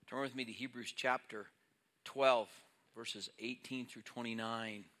Turn with me to Hebrews chapter 12, verses 18 through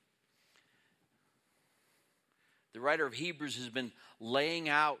 29. The writer of Hebrews has been laying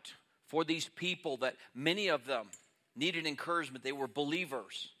out for these people that many of them needed encouragement. They were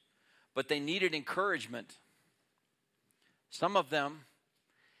believers, but they needed encouragement. Some of them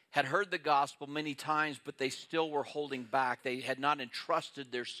had heard the gospel many times, but they still were holding back. They had not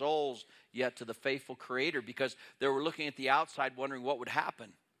entrusted their souls yet to the faithful Creator because they were looking at the outside wondering what would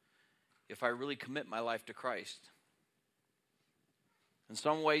happen if I really commit my life to Christ. In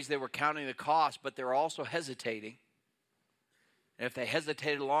some ways, they were counting the cost, but they were also hesitating. And if they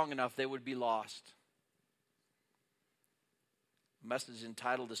hesitated long enough, they would be lost. The message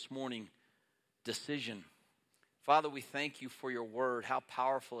entitled this morning, Decision. Father, we thank you for your word, how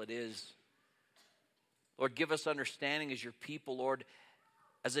powerful it is. Lord, give us understanding as your people, Lord.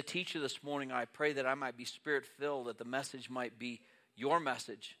 As a teacher this morning, I pray that I might be spirit-filled, that the message might be your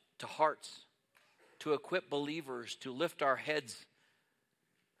message to hearts, to equip believers, to lift our heads,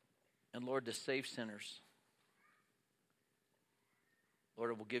 and Lord, to save sinners.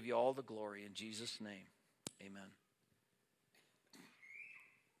 Lord, we'll give you all the glory in Jesus' name. Amen.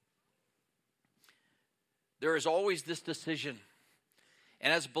 There is always this decision.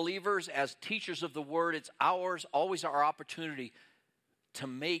 And as believers, as teachers of the word, it's always our opportunity to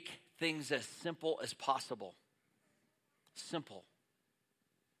make things as simple as possible. Simple.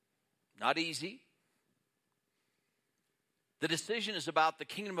 Not easy. The decision is about the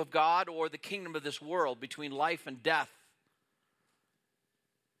kingdom of God or the kingdom of this world, between life and death,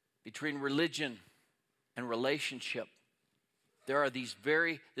 between religion and relationship. There are this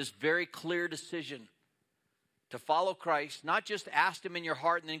very clear decision to follow Christ, not just ask him in your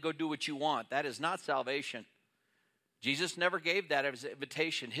heart and then go do what you want. That is not salvation. Jesus never gave that as an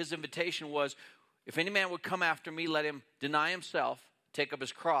invitation. His invitation was, if any man would come after me, let him deny himself, take up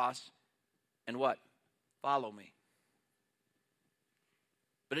his cross, and what? Follow me.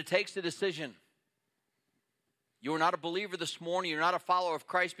 But it takes a decision. You are not a believer this morning. You're not a follower of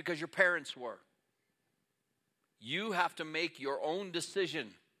Christ because your parents were. You have to make your own decision.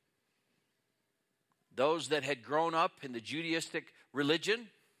 Those that had grown up in the Judaistic religion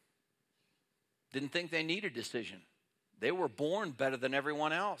didn't think they needed decision. They were born better than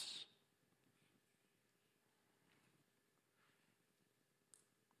everyone else.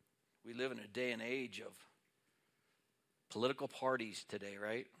 We live in a day and age of political parties today,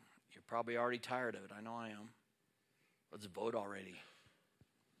 right? You're probably already tired of it. I know I am. Let's vote already.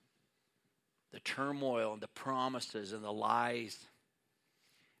 The turmoil and the promises and the lies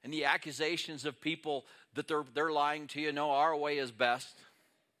and the accusations of people that they're lying to you. No, our way is best.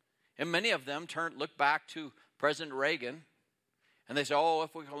 And many of them look back to President Reagan, and they say, oh,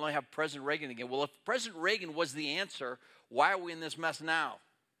 if we can only have President Reagan again. Well, if President Reagan was the answer, why are we in this mess now?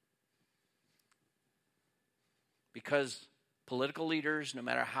 Because political leaders, no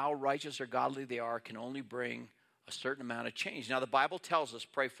matter how righteous or godly they are, can only bring a certain amount of change. Now, the Bible tells us,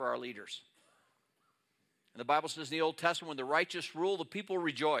 pray for our leaders. And the Bible says in the Old Testament, when the righteous rule, the people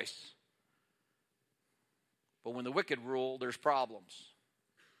rejoice. But when the wicked rule, there's problems.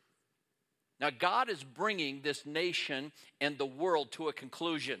 Now, God is bringing this nation and the world to a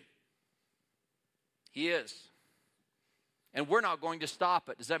conclusion. He is. And we're not going to stop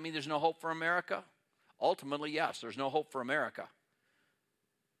it. Does that mean there's no hope for America? Ultimately, yes, there's no hope for America.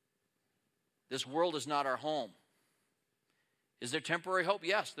 This world is not our home. Is there temporary hope?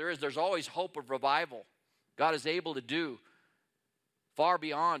 Yes, there is. There's always hope of revival. God is able to do far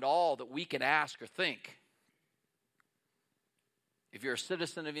beyond all that we can ask or think. If you're a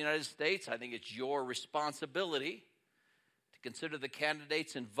citizen of the United States, I think it's your responsibility to consider the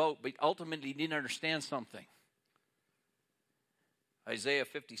candidates and vote, but ultimately you need to understand something. Isaiah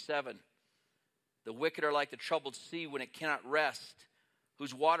 57, the wicked are like the troubled sea when it cannot rest,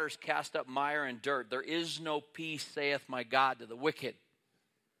 whose waters cast up mire and dirt. There is no peace, saith my God, to the wicked.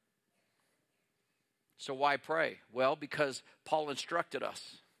 So why pray? Well, because Paul instructed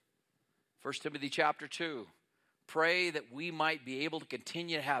us. 1 Timothy chapter 2. Pray that we might be able to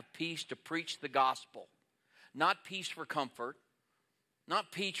continue to have peace to preach the gospel. Not peace for comfort.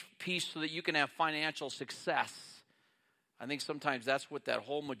 Not peace so that you can have financial success. I think sometimes that's what that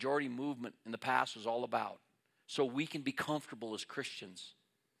whole majority movement in the past was all about. So we can be comfortable as Christians.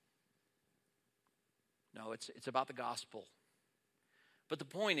 No, it's about the gospel. But the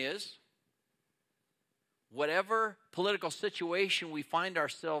point is, whatever political situation we find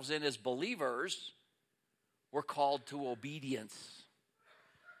ourselves in as believers, we're called to obedience.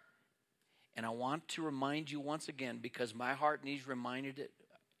 And I want to remind you once again, because my heart needs reminded it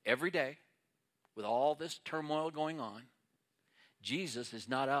every day with all this turmoil going on, Jesus is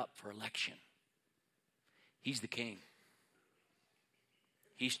not up for election. He's the king.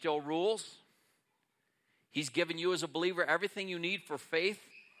 He still rules. He's given you as a believer everything you need for faith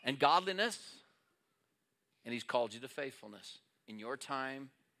and godliness. And he's called you to faithfulness in your time,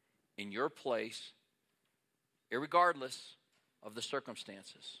 in your place, irregardless of the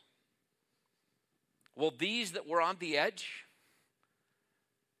circumstances. Well, these that were on the edge,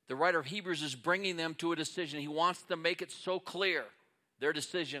 the writer of Hebrews is bringing them to a decision. He wants to make it so clear, their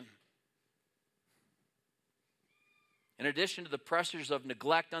decision. In addition to the pressures of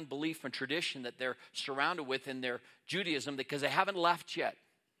neglect, unbelief, and tradition that they're surrounded with in their Judaism, because they haven't left yet.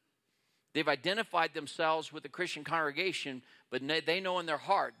 They've identified themselves with the Christian congregation, but they know in their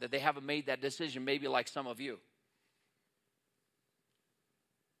heart that they haven't made that decision, maybe like some of you.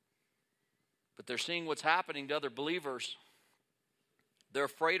 But they're seeing what's happening to other believers. They're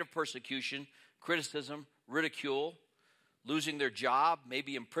afraid of persecution, criticism, ridicule, losing their job,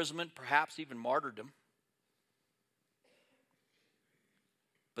 maybe imprisonment, perhaps even martyrdom.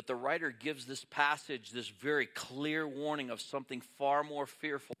 But the writer gives this passage this very clear warning of something far more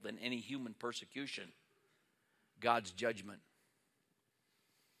fearful than any human persecution. God's judgment.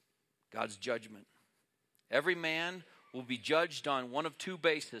 God's judgment. Every man will be judged on one of two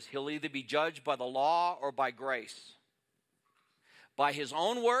bases. He'll either be judged by the law or by grace. By his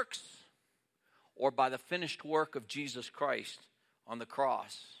own works or by the finished work of Jesus Christ on the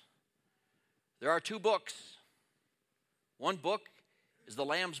cross. There are two books. One book is the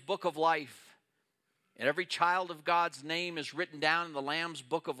Lamb's Book of Life. And every child of God's name is written down in the Lamb's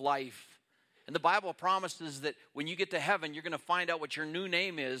Book of Life. And the Bible promises that when you get to heaven, you're going to find out what your new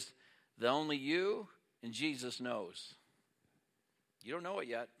name is that only you and Jesus knows. You don't know it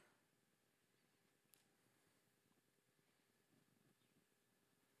yet.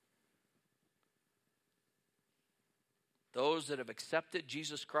 Those that have accepted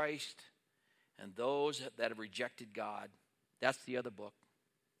Jesus Christ and those that have rejected God. That's the other book.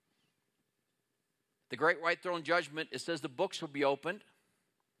 The great white throne judgment, it says the books will be opened.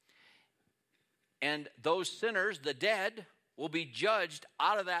 And those sinners, the dead, will be judged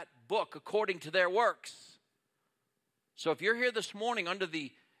out of that book according to their works. So if you're here this morning under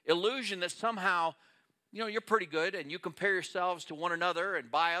the illusion that somehow, you're pretty good and you compare yourselves to one another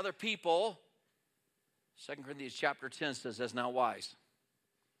and by other people, 2 Corinthians chapter 10 says that's not wise.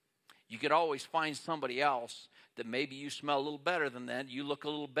 You could always find somebody else that maybe you smell a little better than that, you look a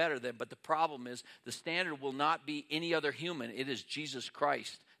little better than, but the problem is the standard will not be any other human. It is Jesus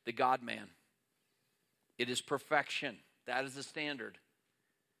Christ, the God-man. It is perfection. That is the standard.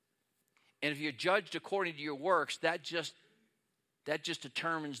 And if you're judged according to your works, that just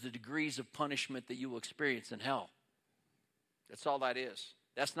determines the degrees of punishment that you will experience in hell. That's all that is.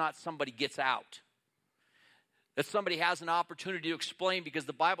 That's not somebody gets out. That somebody has an opportunity to explain, because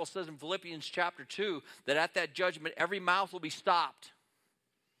the Bible says in Philippians chapter 2 that at that judgment every mouth will be stopped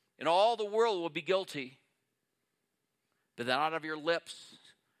and all the world will be guilty. But then out of your lips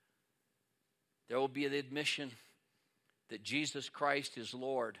there will be the admission that Jesus Christ is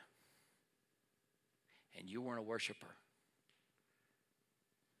Lord and you weren't a worshiper.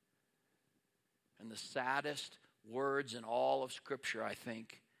 And the saddest words in all of Scripture, I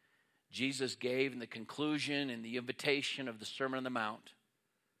think, Jesus gave in the conclusion and the invitation of the Sermon on the Mount.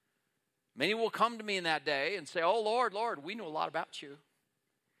 Many will come to me in that day and say, "Oh, Lord, Lord, we know a lot about you.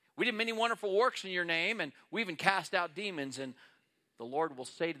 We did many wonderful works in your name, and we even cast out demons." And the Lord will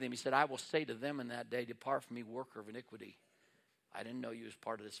say to them, he said, "I will say to them in that day, 'Depart from me, worker of iniquity. I didn't know you as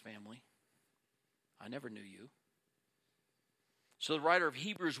part of this family. I never knew you.'" So the writer of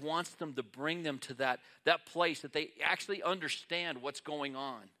Hebrews wants them to bring them to that place that they actually understand what's going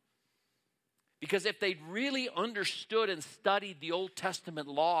on. Because if they'd really understood and studied the Old Testament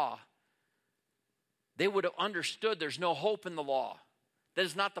law, they would have understood there's no hope in the law. That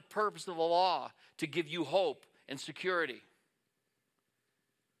is not the purpose of the law, to give you hope and security.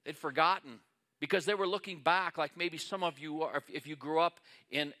 They'd forgotten because they were looking back, like maybe some of you are, if you grew up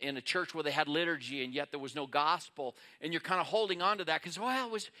in a church where they had liturgy and yet there was no gospel, and you're kind of holding on to that because,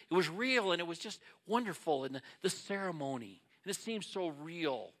 well, it was real and it was just wonderful, and the ceremony, and it seems so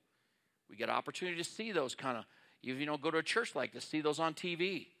real. We get opportunity to see those kind of, go to a church like this, see those on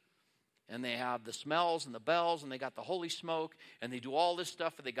TV. And they have the smells and the bells, and they got the holy smoke, and they do all this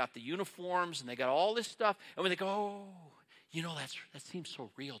stuff, and they got the uniforms, and they got all this stuff. And when they go, "Oh, that seems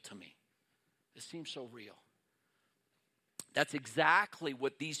so real to me. It seems so real." That's exactly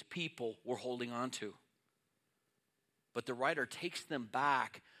what these people were holding on to. But the writer takes them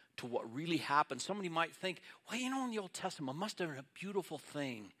back to what really happened. Somebody might think, well, in the Old Testament, it must have been a beautiful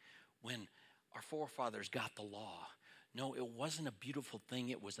thing when our forefathers got the law. No, it wasn't a beautiful thing.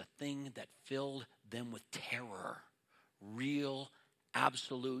 It was a thing that filled them with terror. Real,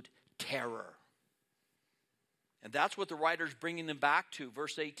 absolute terror. And that's what the writer's bringing them back to,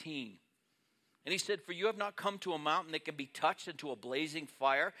 verse 18. And he said, for you have not come to a mountain that can be touched, into a blazing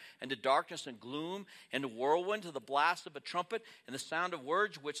fire, and to darkness and gloom, and to whirlwind, to the blast of a trumpet, and the sound of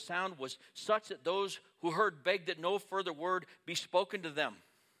words, which sound was such that those who heard begged that no further word be spoken to them.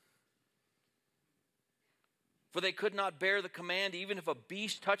 For they could not bear the command, even if a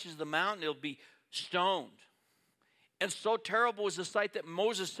beast touches the mountain, it'll be stoned. And so terrible was the sight that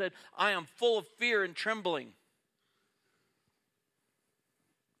Moses said, I am full of fear and trembling.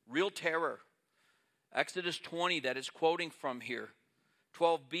 Real terror. Exodus 20 that is quoting from here.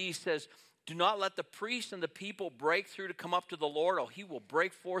 12b says, do not let the priests and the people break through to come up to the Lord, or he will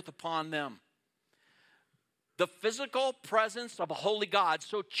break forth upon them. The physical presence of a holy God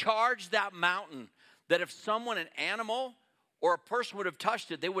so charged that mountain that if someone, an animal, or a person would have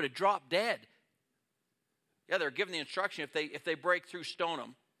touched it, they would have dropped dead. Yeah, they're given the instruction, if they break through, stone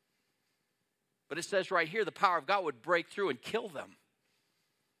them. But it says right here, the power of God would break through and kill them.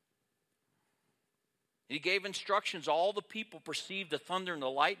 He gave instructions. All the people perceived the thunder and the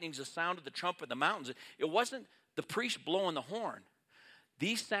lightnings, the sound of the trumpet, the mountains. It wasn't the priest blowing the horn.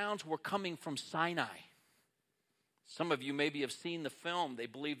 These sounds were coming from Sinai. Some of you maybe have seen the film. They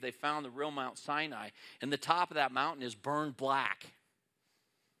believe they found the real Mount Sinai. And the top of that mountain is burned black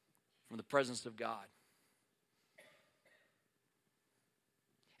from the presence of God.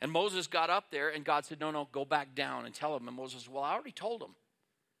 And Moses got up there, and God said, no, go back down and tell him. And Moses said, well, I already told him.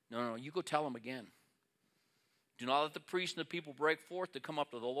 No, you go tell him again. Do not let the priests and the people break forth to come up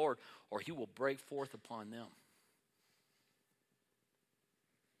to the Lord, or he will break forth upon them.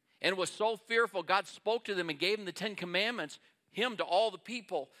 And it was so fearful, God spoke to them and gave them the 10 Commandments, him to all the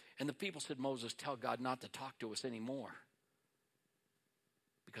people. And the people said, Moses, tell God not to talk to us anymore,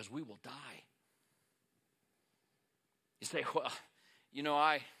 because we will die. You say, well,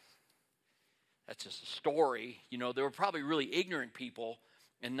 that's just a story. They were probably really ignorant people.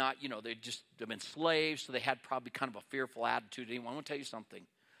 And not, they've been slaves, so they had probably kind of a fearful attitude. I want to tell you something.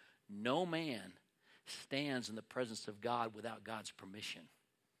 No man stands in the presence of God without God's permission.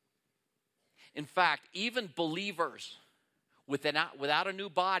 In fact, even believers without a new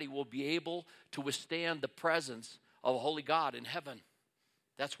body will be able to withstand the presence of a holy God in heaven.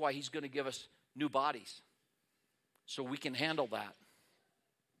 That's why he's going to give us new bodies, so we can handle that.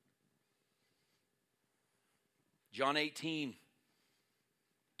 John 18.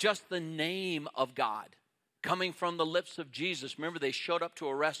 Just the name of God coming from the lips of Jesus. Remember, they showed up to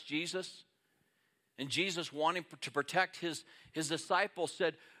arrest Jesus. And Jesus, wanting to protect his disciples,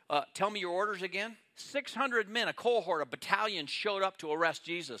 said, tell me your orders again. 600 men, a cohort, a battalion showed up to arrest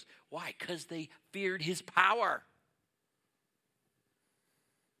Jesus. Why? Because they feared his power.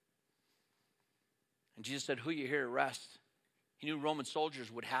 And Jesus said, who are you here to arrest? He knew Roman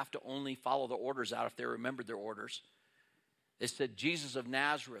soldiers would have to only follow the orders out if they remembered their orders. They said, Jesus of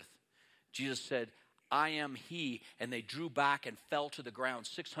Nazareth. Jesus said, I am he. And they drew back and fell to the ground,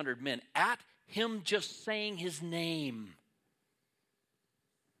 600 men, at him just saying his name.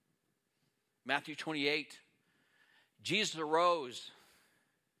 Matthew 28. Jesus arose,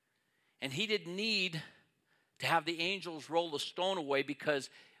 and he didn't need to have the angels roll the stone away,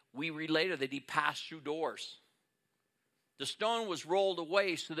 because we read later that he passed through doors. The stone was rolled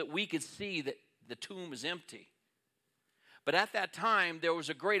away so that we could see that the tomb is empty. But at that time, there was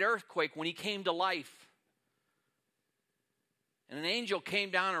a great earthquake when he came to life. And an angel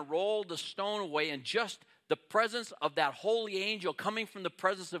came down and rolled the stone away, and just the presence of that holy angel coming from the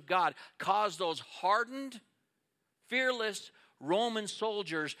presence of God caused those hardened, fearless Roman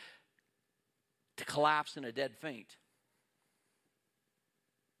soldiers to collapse in a dead faint.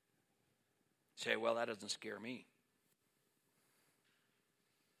 Say, well, that doesn't scare me.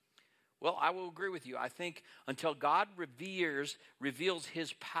 Well, I will agree with you. I think until God reveals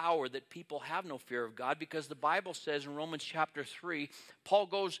his power, that people have no fear of God, because the Bible says in Romans chapter 3, Paul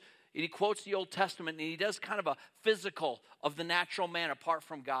goes and he quotes the Old Testament, and he does kind of a physical of the natural man apart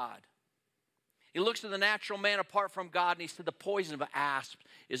from God. He looks at the natural man apart from God, and he said the poison of asps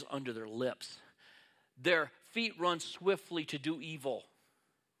is under their lips. Their feet run swiftly to do evil.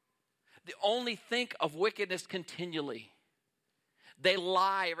 They only think of wickedness continually. They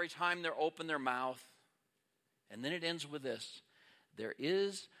lie every time they open their mouth. And then it ends with this: there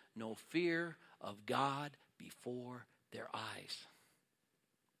is no fear of God before their eyes.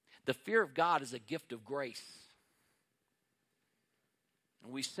 The fear of God is a gift of grace.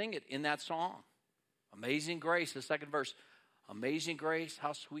 And we sing it in that song. Amazing grace, the second verse. Amazing grace,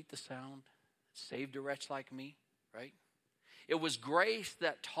 how sweet the sound that saved a wretch like me, right? It was grace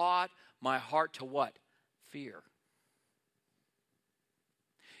that taught my heart to what? Fear.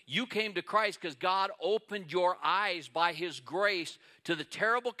 You came to Christ because God opened your eyes by his grace to the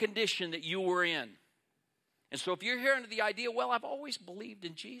terrible condition that you were in. And so if you're hearing the idea, well, I've always believed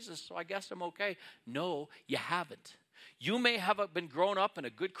in Jesus, so I guess I'm okay. No, you haven't. You may have been grown up in a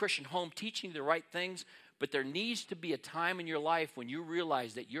good Christian home teaching the right things, but there needs to be a time in your life when you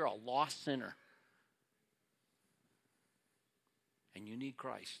realize that you're a lost sinner. And you need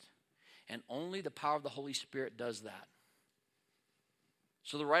Christ. And only the power of the Holy Spirit does that.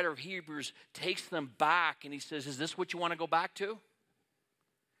 So the writer of Hebrews takes them back and he says, is this what you want to go back to?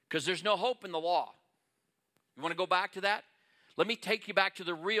 Because there's no hope in the law. You want to go back to that? Let me take you back to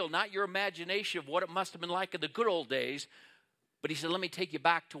the real, not your imagination of what it must have been like in the good old days. But he said, let me take you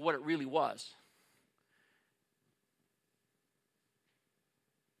back to what it really was.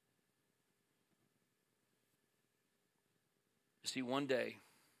 See, one day,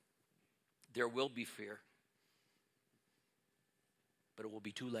 there will be fear. But it will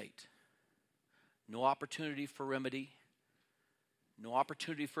be too late. No opportunity for remedy. No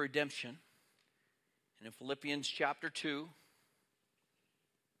opportunity for redemption. And in Philippians chapter 2,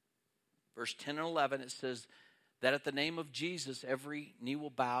 verse 10 and 11, it says that at the name of Jesus, every knee will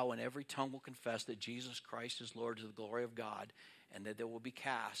bow and every tongue will confess that Jesus Christ is Lord to the glory of God, and that they will be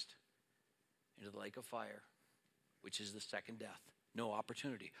cast into the lake of fire, which is the second death. No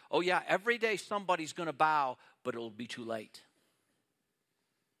opportunity. Oh yeah, every day somebody's going to bow, but it will be too late.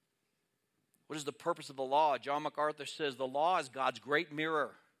 What is the purpose of the law? John MacArthur says the law is God's great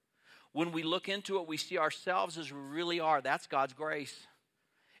mirror. When we look into it, we see ourselves as we really are. That's God's grace.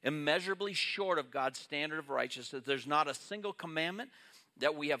 Immeasurably short of God's standard of righteousness. There's not a single commandment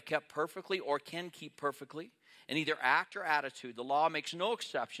that we have kept perfectly or can keep perfectly in either act or attitude. The law makes no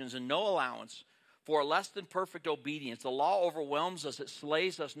exceptions and no allowance for a less than perfect obedience. The law overwhelms us. It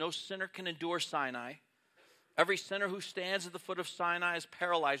slays us. No sinner can endure Sinai. Every sinner who stands at the foot of Sinai is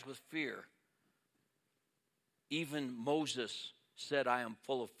paralyzed with fear. Even Moses said, I am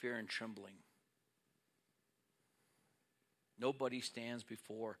full of fear and trembling. Nobody stands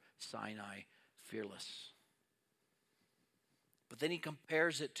before Sinai fearless. But then he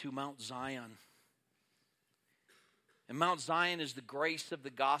compares it to Mount Zion. And Mount Zion is the grace of the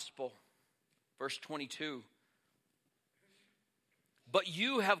gospel. Verse 22. But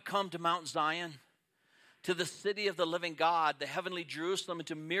you have come to Mount Zion, to the city of the living God, the heavenly Jerusalem, and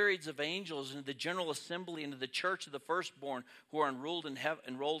to myriads of angels, and to the general assembly, and to the church of the firstborn who are enrolled in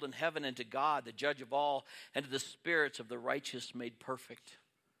heaven, and to God, the judge of all, and to the spirits of the righteous made perfect.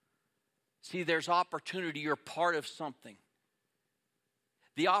 See, there's opportunity. You're part of something.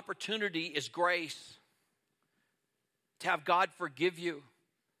 The opportunity is grace. To have God forgive you.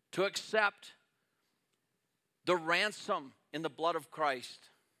 To accept the ransom in the blood of Christ.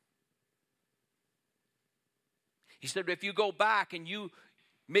 He said, if you go back and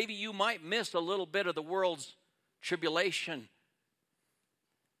maybe you might miss a little bit of the world's tribulation.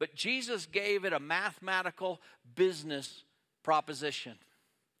 But Jesus gave it a mathematical business proposition.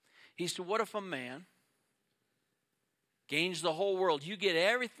 He said, what if a man gains the whole world? You get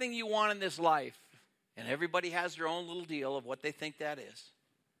everything you want in this life. And everybody has their own little deal of what they think that is.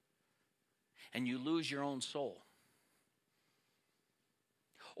 And you lose your own soul.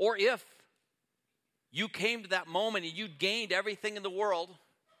 Or if you came to that moment and you'd gained everything in the world,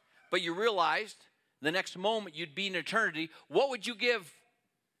 but you realized the next moment you'd be in eternity, what would you give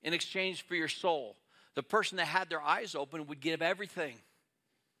in exchange for your soul? The person that had their eyes open would give everything.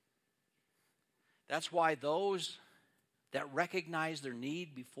 That's why those that recognize their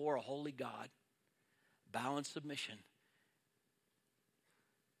need before a holy God bow in submission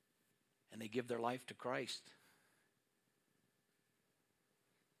and they give their life to Christ.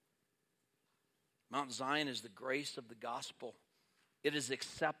 Mount Zion is the grace of the gospel. It is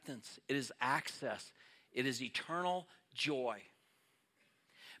acceptance. It is access. It is eternal joy.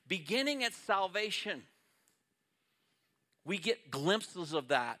 Beginning at salvation, we get glimpses of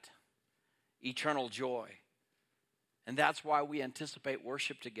that eternal joy. And that's why we anticipate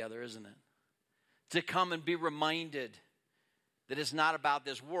worship together, isn't it? To come and be reminded that it's not about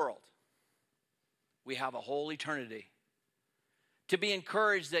this world. We have a whole eternity. To be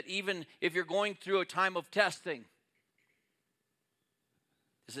encouraged that even if you're going through a time of testing,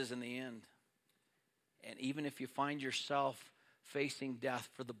 this isn't the end. And even if you find yourself facing death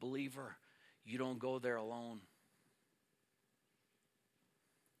for the believer, you don't go there alone.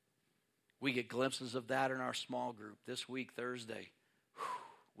 We get glimpses of that in our small group. This week, Thursday,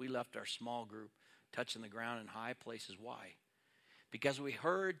 we left our small group touching the ground in high places. Why? Because we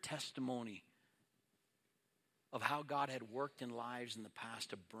heard testimony of how God had worked in lives in the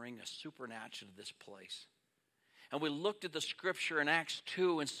past to bring a supernatural to this place. And we looked at the scripture in Acts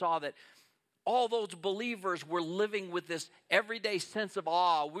 2 and saw that all those believers were living with this everyday sense of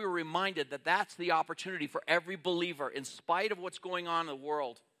awe. We were reminded that that's the opportunity for every believer, in spite of what's going on in the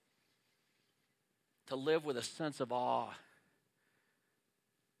world, to live with a sense of awe.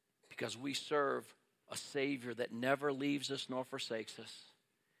 Because we serve a Savior that never leaves us nor forsakes us.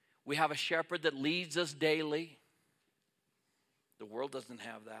 We have a shepherd that leads us daily. The world doesn't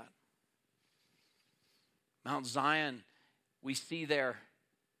have that. Mount Zion, we see there,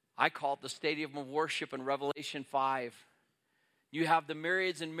 I call it the stadium of worship in Revelation 5. You have the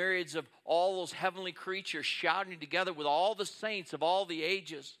myriads and myriads of all those heavenly creatures shouting together with all the saints of all the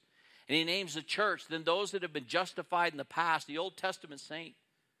ages. And he names the church, then those that have been justified in the past, the Old Testament saint.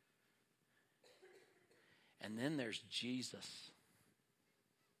 And then there's Jesus.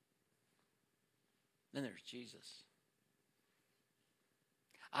 Then there's Jesus.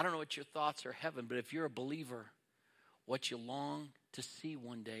 I don't know what your thoughts are heaven, but if you're a believer, what you long to see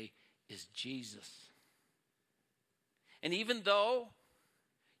one day is Jesus. And even though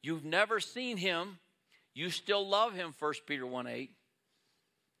you've never seen him, you still love him, 1 Peter 1:8.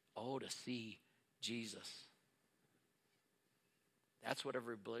 Oh, to see Jesus. That's what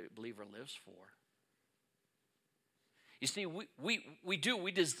every believer lives for. You see,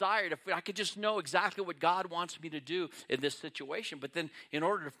 we desire if I could just know exactly what God wants me to do in this situation. But then in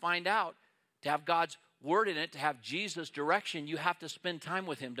order to find out, to have God's word in it, to have Jesus' direction, you have to spend time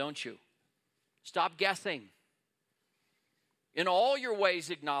with him, don't you? Stop guessing. In all your ways,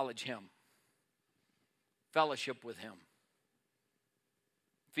 acknowledge him. Fellowship with him.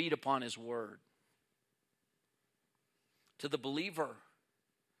 Feed upon his word. To the believer,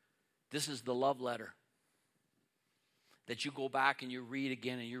 this is the love letter that you go back and you read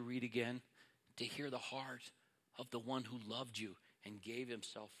again and you read again to hear the heart of the one who loved you and gave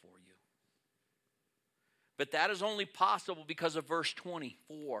himself for you. But that is only possible because of verse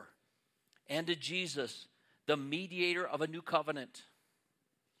 24. And to Jesus, the mediator of a new covenant.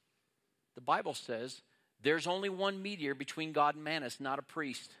 The Bible says there's only one mediator between God and man. It's not a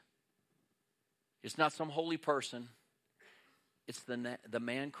priest. It's not some holy person. It's the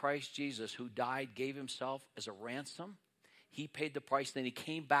man Christ Jesus who died, gave himself as a ransom. He paid the price, then he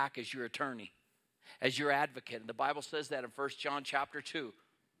came back as your attorney, as your advocate. And the Bible says that in 1 John chapter 2.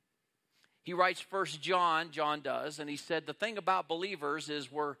 He writes 1 John does, and he said the thing about believers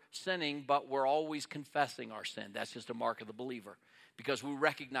is we're sinning, but we're always confessing our sin. That's just a mark of the believer because we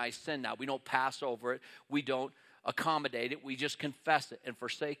recognize sin now. We don't pass over it. We don't accommodate it. We just confess it and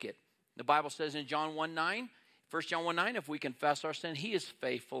forsake it. The Bible says in John 1:9, 1 John 1:9, if we confess our sin, he is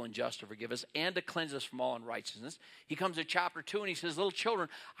faithful and just to forgive us and to cleanse us from all unrighteousness. He comes to chapter 2 and he says, little children,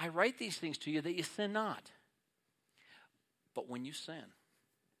 I write these things to you that you sin not. But when you sin,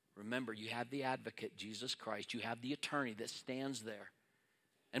 remember you have the advocate, Jesus Christ. You have the attorney that stands there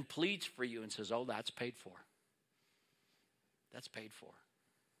and pleads for you and says, oh, that's paid for. That's paid for.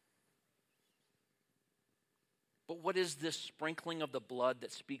 But what is this sprinkling of the blood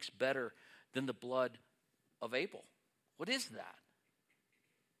that speaks better than the blood of Abel? What is that?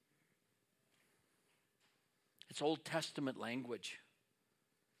 It's Old Testament language.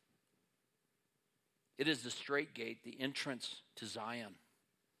 It is the straight gate, the entrance to Zion.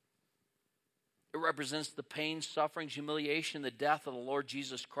 It represents the pain, sufferings, humiliation, the death of the Lord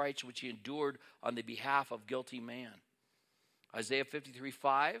Jesus Christ, which he endured on the behalf of guilty man. Isaiah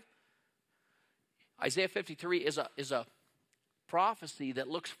 53:5. Isaiah 53 is a prophecy that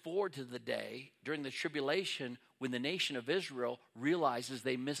looks forward to the day during the tribulation when the nation of Israel realizes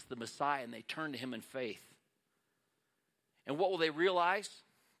they missed the Messiah and they turn to him in faith. And what will they realize?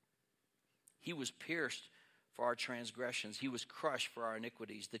 He was pierced for our transgressions. He was crushed for our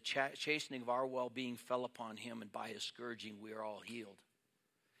iniquities. The chastening of our well-being fell upon him, and by his scourging we are all healed.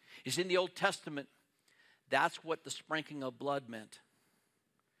 You see, in the Old Testament, that's what the sprinkling of blood meant.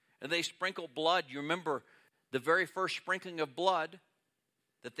 And they sprinkled blood. You remember the very first sprinkling of blood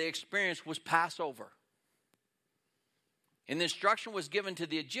that they experienced was Passover. And the instruction was given to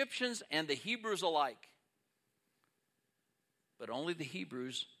the Egyptians and the Hebrews alike. But only the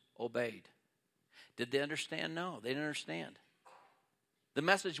Hebrews obeyed. Did they understand? No, they didn't understand. The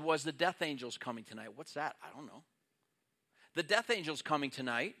message was the death angel's coming tonight. What's that? I don't know. The death angel's coming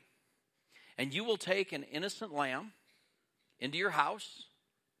tonight, and you will take an innocent lamb into your house.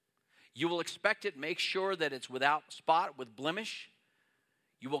 You will inspect it, make sure that it's without spot, with blemish.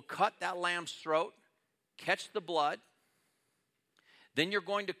 You will cut that lamb's throat, catch the blood. Then you're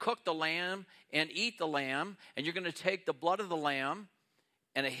going to cook the lamb and eat the lamb, and you're going to take the blood of the lamb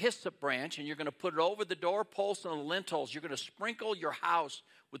and a hyssop branch, and you're going to put it over the doorposts and the lintels. You're going to sprinkle your house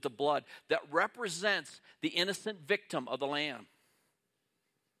with the blood that represents the innocent victim of the lamb.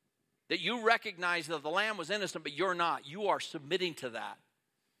 That you recognize that the lamb was innocent, but you're not. You are submitting to that.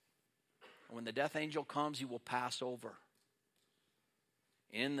 And when the death angel comes, he will pass over.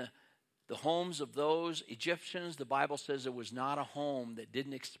 In the homes of those Egyptians, the Bible says there was not a home that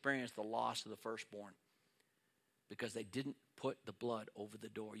didn't experience the loss of the firstborn, because they didn't put the blood over the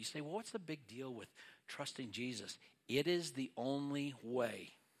door. You say, well, what's the big deal with trusting Jesus? It is the only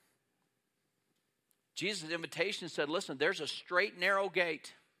way. Jesus' invitation said, listen, there's a straight, narrow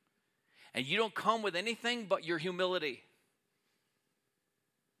gate, and you don't come with anything but your humility.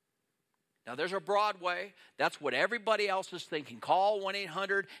 Now, there's a broad way. That's what everybody else is thinking. Call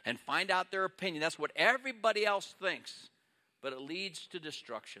 1-800 and find out their opinion. That's what everybody else thinks, but it leads to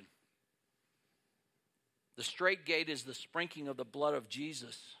destruction. The straight gate is the sprinkling of the blood of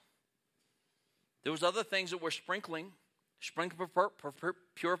Jesus. There was other things that were sprinkling for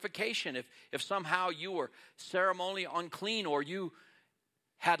purification. If somehow you were ceremonially unclean, or you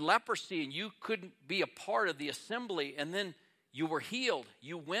had leprosy and you couldn't be a part of the assembly, and then you were healed,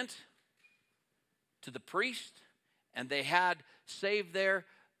 you went to the priest, and they had saved there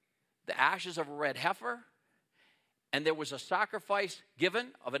the ashes of a red heifer, and there was a sacrifice given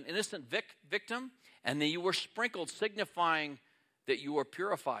of an innocent victim, and then you were sprinkled, signifying that you were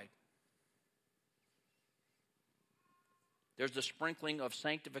purified. There's the sprinkling of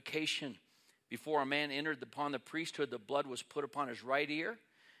sanctification. Before a man entered upon the priesthood, the blood was put upon his right ear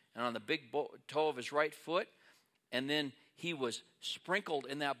and on the big toe of his right foot, and then he was sprinkled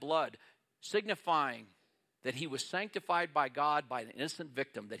in that blood, signifying that he was sanctified by God by an innocent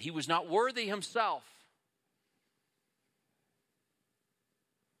victim, that he was not worthy himself.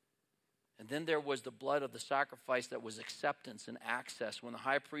 And then there was the blood of the sacrifice that was acceptance and access. When the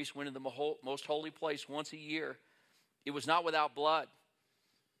high priest went into the most holy place once a year, it was not without blood.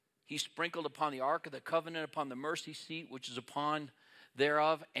 He sprinkled upon the ark of the covenant, upon the mercy seat, which is upon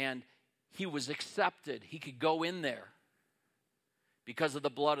thereof, and he was accepted. He could go in there because of the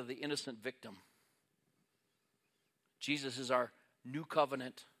blood of the innocent victim. Jesus is our new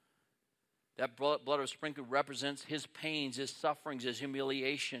covenant. That blood of sprinkling represents his pains, his sufferings, his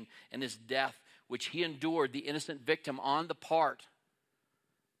humiliation, and his death, which he endured, the innocent victim, on the part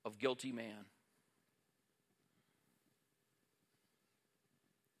of guilty man.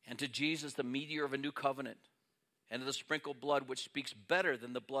 And to Jesus, the mediator of a new covenant, and to the sprinkled blood, which speaks better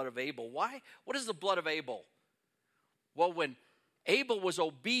than the blood of Abel. Why? What is the blood of Abel? Well, when Abel was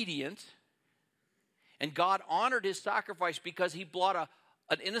obedient, and God honored his sacrifice because he brought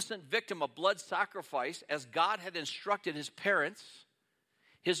an innocent victim, a blood sacrifice, as God had instructed his parents,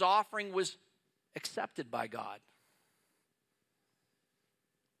 his offering was accepted by God.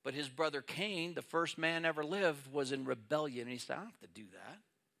 But his brother Cain, the first man ever lived, was in rebellion. And he said, I don't have to do that.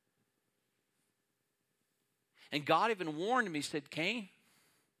 And God even warned him. He said, Cain,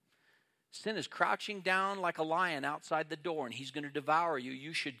 sin is crouching down like a lion outside the door, and he's going to devour you.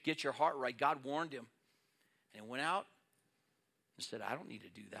 You should get your heart right. God warned him. And he went out and said, I don't need to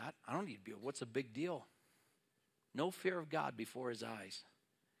do that. I don't need to be. What's the big deal? No fear of God before his eyes.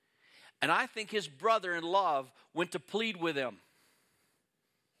 And I think his brother in love went to plead with him.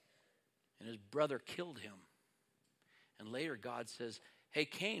 And his brother killed him. And later God says, hey,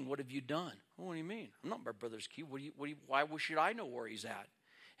 Cain, what have you done? Oh, what do you mean? I'm not my brother's keeper. Why should I know where he's at?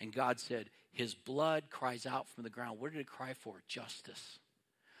 And God said, his blood cries out from the ground. What did it cry for? Justice.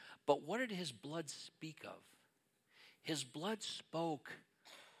 But what did his blood speak of? His blood spoke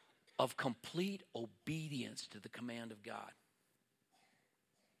of complete obedience to the command of God.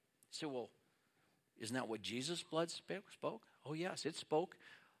 You say, well, isn't that what Jesus' blood spoke? Oh, yes, it spoke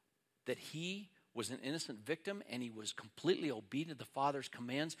that he was an innocent victim and he was completely obedient to the Father's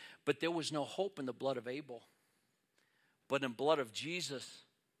commands, but there was no hope in the blood of Abel. But in the blood of Jesus,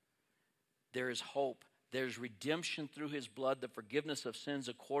 there is hope. There's redemption through his blood, the forgiveness of sins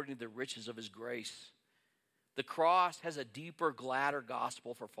according to the riches of his grace. The cross has a deeper, gladder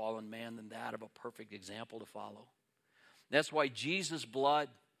gospel for fallen man than that of a perfect example to follow. That's why Jesus' blood,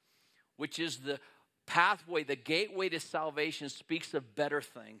 which is the pathway, the gateway to salvation, speaks of better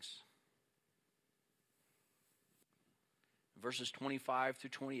things. Verses 25 through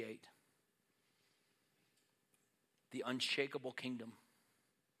 28. The unshakable kingdom.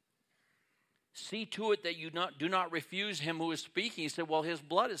 See to it that you do not refuse him who is speaking. He said, well, his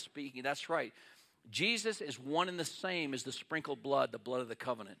blood is speaking. That's right. Jesus is one and the same as the sprinkled blood, the blood of the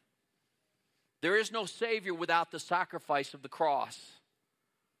covenant. There is no Savior without the sacrifice of the cross.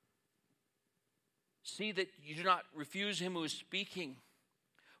 See that you do not refuse him who is speaking.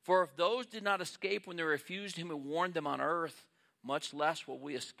 For if those did not escape when they refused him who warned them on earth, much less will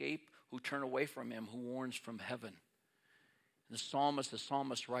we escape who turn away from him who warns from heaven. And the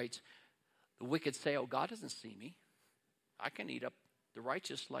psalmist writes, the wicked say, oh, God doesn't see me. I can eat up the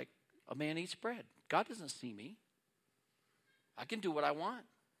righteous like a man eats bread. God doesn't see me. I can do what I want.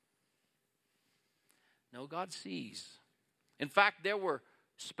 No, God sees. In fact, there were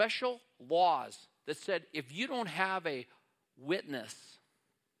special laws that said if you don't have a witness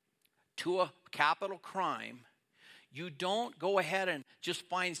to a capital crime, you don't go ahead and just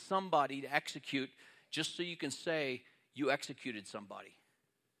find somebody to execute just so you can say you executed somebody.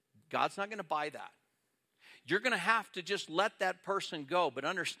 God's not going to buy that. You're going to have to just let that person go, but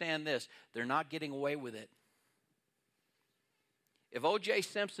understand this, they're not getting away with it. If O.J.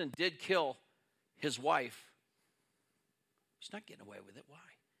 Simpson did kill his wife, he's not getting away with it. Why?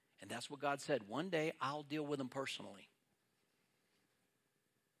 And that's what God said. One day I'll deal with him personally.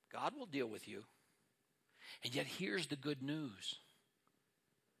 God will deal with you. And yet here's the good news.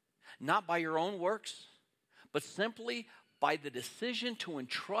 Not by your own works, but simply by the decision to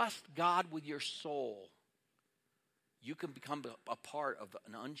entrust God with your soul, you can become a part of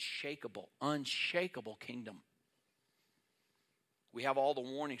an unshakable kingdom. We have all the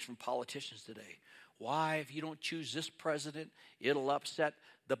warnings from politicians today. Why, if you don't choose this president, it'll upset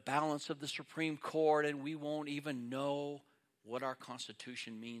the balance of the Supreme Court and we won't even know what our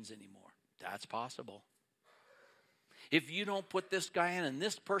Constitution means anymore. That's possible. If you don't put this guy in and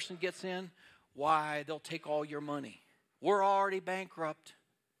this person gets in, why, they'll take all your money. We're already bankrupt.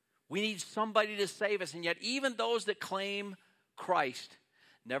 We need somebody to save us. And yet even those that claim Christ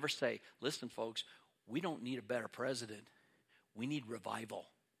never say, listen, folks, we don't need a better president. We need revival.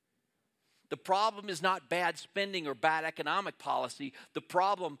 The problem is not bad spending or bad economic policy. The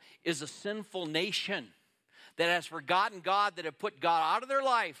problem is a sinful nation that has forgotten God, that have put God out of their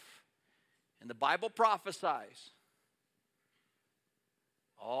life. And the Bible prophesies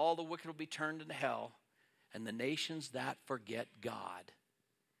all the wicked will be turned into hell, and the nations that forget God.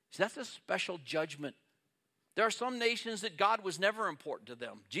 See, that's a special judgment. There are some nations that God was never important to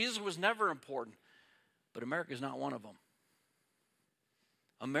them. Jesus was never important. But America is not one of them.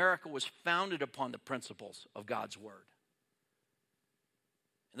 America was founded upon the principles of God's word.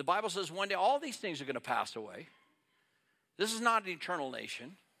 And the Bible says one day all these things are going to pass away. This is not an eternal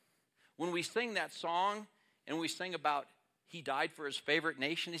nation. When we sing that song and we sing about he died for his favorite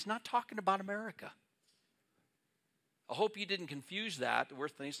nation, he's not talking about America. I hope you didn't confuse that. We're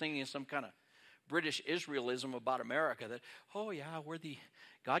singing some kind of British Israelism about America. That, oh yeah,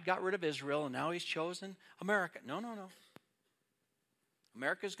 God got rid of Israel and now he's chosen America. No.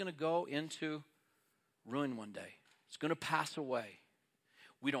 America's going to go into ruin one day. It's going to pass away.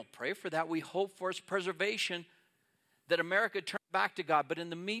 We don't pray for that. We hope for its preservation, that America turn back to God. But in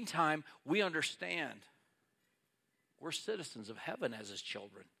the meantime, we understand we're citizens of heaven as his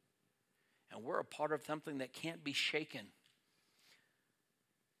children. And we're a part of something that can't be shaken.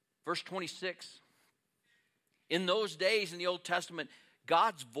 Verse 26. In those days in the Old Testament,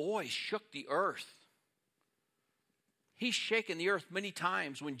 God's voice shook the earth. He's shaken the earth many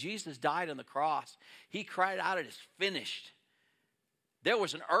times. When Jesus died on the cross, he cried out, it is finished. There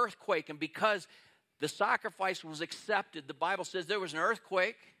was an earthquake, and because the sacrifice was accepted, the Bible says there was an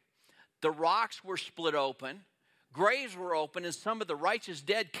earthquake. The rocks were split open. Graves were open, and some of the righteous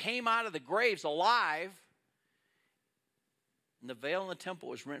dead came out of the graves alive. And the veil in the temple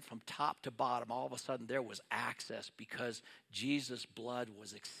was rent from top to bottom. All of a sudden, there was access because Jesus' blood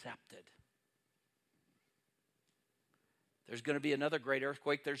was accepted. There's going to be another great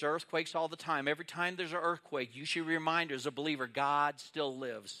earthquake. There's earthquakes all the time. Every time there's an earthquake, you should be reminded as a believer, God still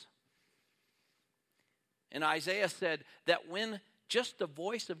lives. And Isaiah said that when just the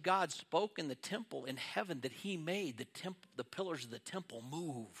voice of God spoke in the temple in heaven that he made, the pillars of the temple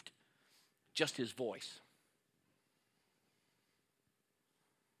moved. Just his voice.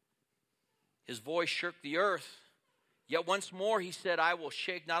 His voice shook the earth. Yet once more he said, I will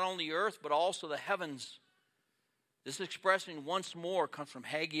shake not only the earth, but also the heavens. This expression once more comes from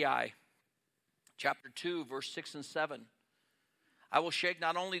Haggai, chapter 2, verse 6 and 7. I will shake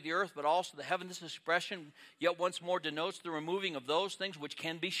not only the earth, but also the heaven. This expression, yet once more, denotes the removing of those things which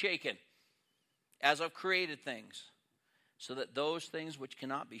can be shaken, as of created things, so that those things which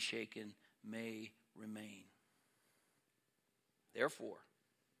cannot be shaken may remain. Therefore,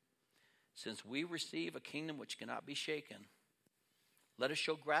 since we receive a kingdom which cannot be shaken, let us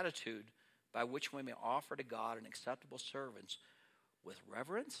show gratitude by which we may offer to God an acceptable service with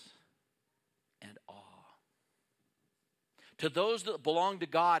reverence and awe. To those that belong to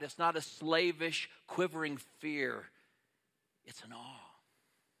God, it's not a slavish, quivering fear. It's an awe.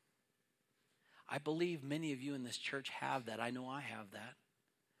 I believe many of you in this church have that. I know I have that.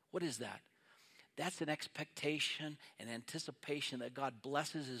 What is that? That's an expectation and anticipation that God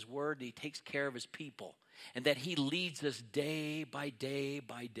blesses his word and he takes care of his people and that he leads us day by day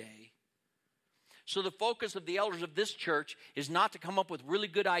by day. So the focus of the elders of this church is not to come up with really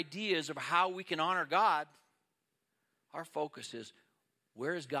good ideas of how we can honor God. Our focus is,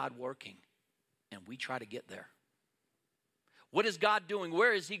 where is God working? And we try to get there. What is God doing?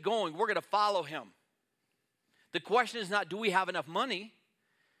 Where is he going? We're going to follow him. The question is not, do we have enough money?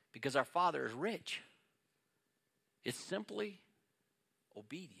 Because our Father is rich. It's simply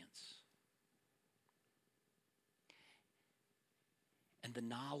obedience. And the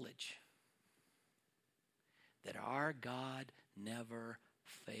knowledge that our God never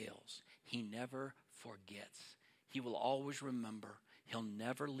fails. He never forgets. He will always remember. He'll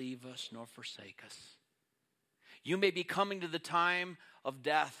never leave us nor forsake us. You may be coming to the time of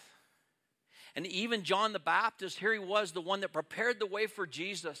death. And even John the Baptist, here he was, the one that prepared the way for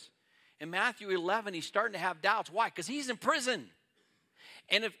Jesus. In Matthew 11, he's starting to have doubts. Why? Because he's in prison.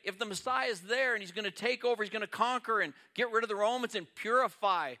 And if the Messiah is there and he's going to take over, he's going to conquer and get rid of the Romans and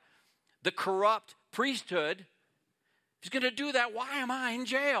purify the corrupt priesthood, if he's going to do that, why am I in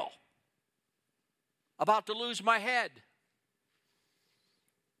jail? About to lose my head.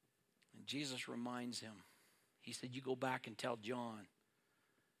 And Jesus reminds him. He said, you go back and tell John.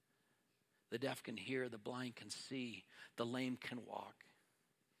 The deaf can hear, the blind can see, the lame can walk.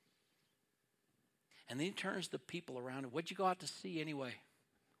 And then he turns to the people around him. What'd you go out to see anyway?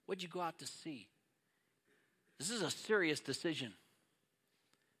 What'd you go out to see? This is a serious decision.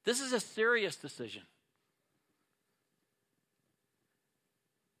 This is a serious decision.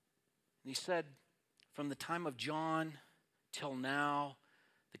 And he said, from the time of John till now,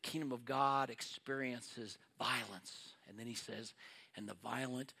 the kingdom of God experiences violence. And then he says, and the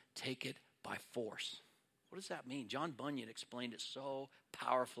violent take it by force. What does that mean? John Bunyan explained it so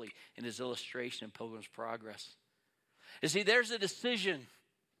powerfully in his illustration in Pilgrim's Progress. You see, there's a decision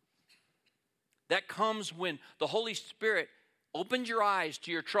that comes when the Holy Spirit opens your eyes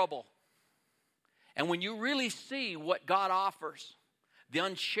to your trouble. And when you really see what God offers, the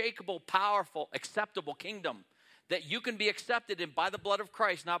unshakable, powerful, acceptable kingdom, that you can be accepted in by the blood of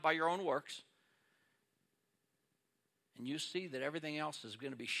Christ, not by your own works. And you see that everything else is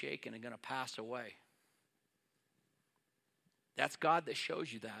going to be shaken and going to pass away. That's God that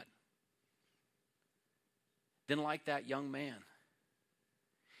shows you that. Then like that young man,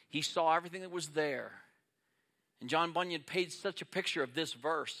 he saw everything that was there. And John Bunyan painted such a picture of this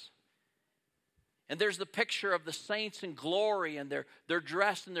verse. And there's the picture of the saints in glory, and they're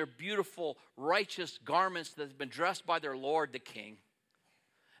dressed in their beautiful, righteous garments that have been dressed by their Lord, the King.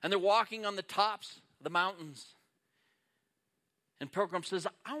 And they're walking on the tops of the mountains. And Pilgrim says,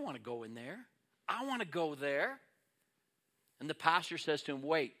 I want to go in there. I want to go there. And the pastor says to him,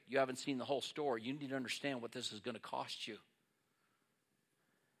 wait, you haven't seen the whole story. You need to understand what this is going to cost you.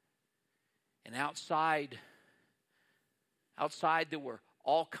 And outside there were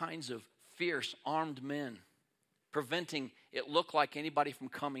all kinds of fierce armed men preventing it looked like anybody from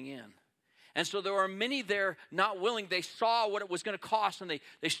coming in. And so there were many there not willing. They saw what it was going to cost, and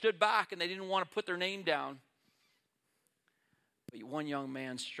they stood back and they didn't want to put their name down. But one young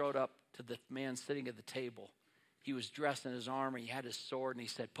man strode up to the man sitting at the table. He was dressed in his armor. He had his sword, and he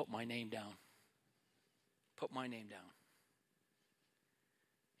said, put my name down. Put my name down.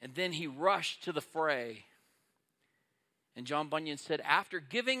 And then he rushed to the fray. And John Bunyan said, after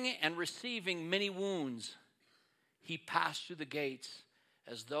giving and receiving many wounds, he passed through the gates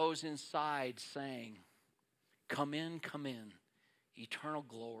as those inside sang, come in, eternal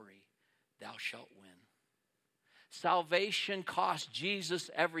glory, thou shalt win. Salvation cost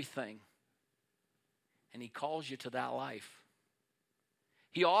Jesus everything. And he calls you to that life.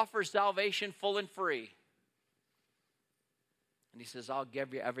 He offers salvation full and free. And he says, I'll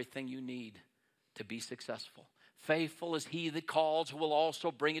give you everything you need to be successful. Faithful is he that calls, who will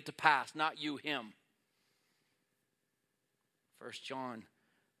also bring it to pass. Not you, him. 1 John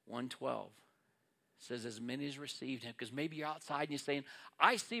 1:12 says, as many as received him. Because maybe you're outside and you're saying,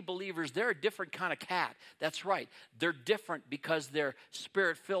 I see believers, they're a different kind of cat. That's right. They're different because they're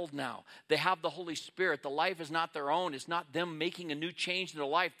spirit-filled now. They have the Holy Spirit. The life is not their own. It's not them making a new change in their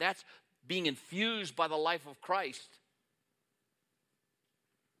life. That's being infused by the life of Christ.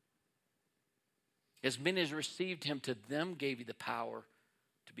 As many as received him, to them gave he the power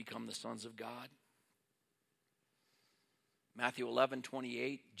to become the sons of God. Matthew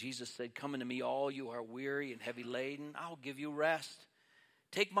 11:28, Jesus said, come unto me all you are weary and heavy laden. I'll give you rest.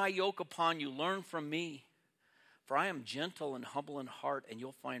 Take my yoke upon you. Learn from me. For I am gentle and humble in heart, and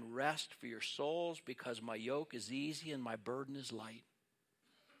you'll find rest for your souls, because my yoke is easy and my burden is light.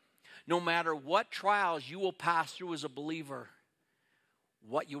 No matter what trials you will pass through as a believer,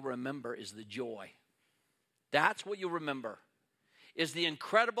 what you'll remember is the joy. That's what you'll remember, is the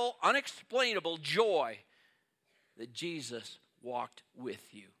incredible, unexplainable joy that Jesus walked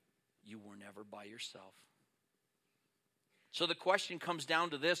with you. You were never by yourself. So the question comes down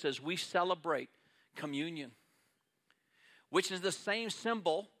to this as we celebrate communion, which is the same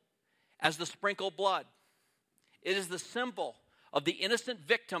symbol as the sprinkled blood. It is the symbol of the innocent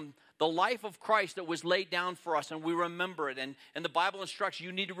victim, the life of Christ that was laid down for us, and we remember it. And the Bible instructs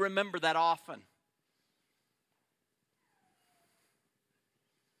you need to remember that often.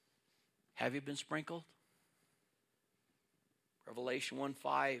 Have you been sprinkled? Revelation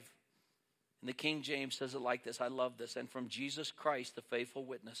 1:5 in the King James says it like this. I love this. And from Jesus Christ, the faithful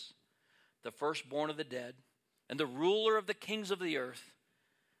witness, the firstborn of the dead, and the ruler of the kings of the earth,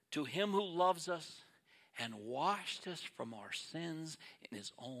 to him who loves us and washed us from our sins in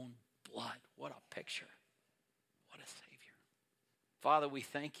his own blood. What a picture. What a Savior. Father, we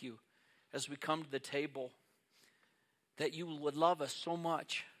thank you as we come to the table that you would love us so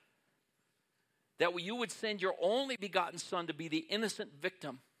much, that you would send your only begotten Son to be the innocent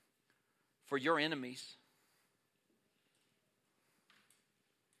victim for your enemies.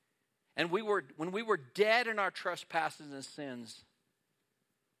 And when we were dead in our trespasses and sins,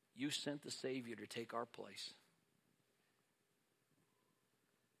 you sent the Savior to take our place.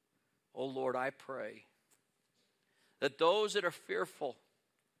 Oh Lord, I pray that those that are fearful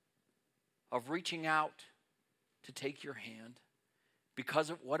of reaching out to take your hand because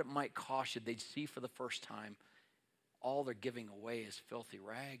of what it might cost you, they'd see for the first time all they're giving away is filthy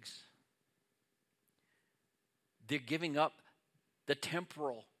rags. They're giving up the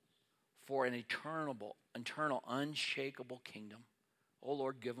temporal for an eternal, unshakable kingdom. Oh,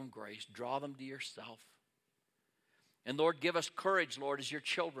 Lord, give them grace. Draw them to yourself. And, Lord, give us courage, Lord, as your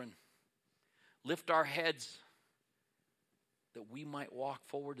children. Lift our heads that we might walk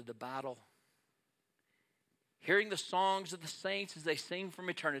forward to the battle, hearing the songs of the saints as they sing from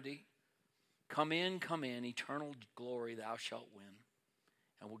eternity. Come in, eternal glory thou shalt win.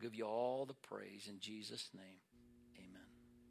 And we'll give you all the praise in Jesus' name.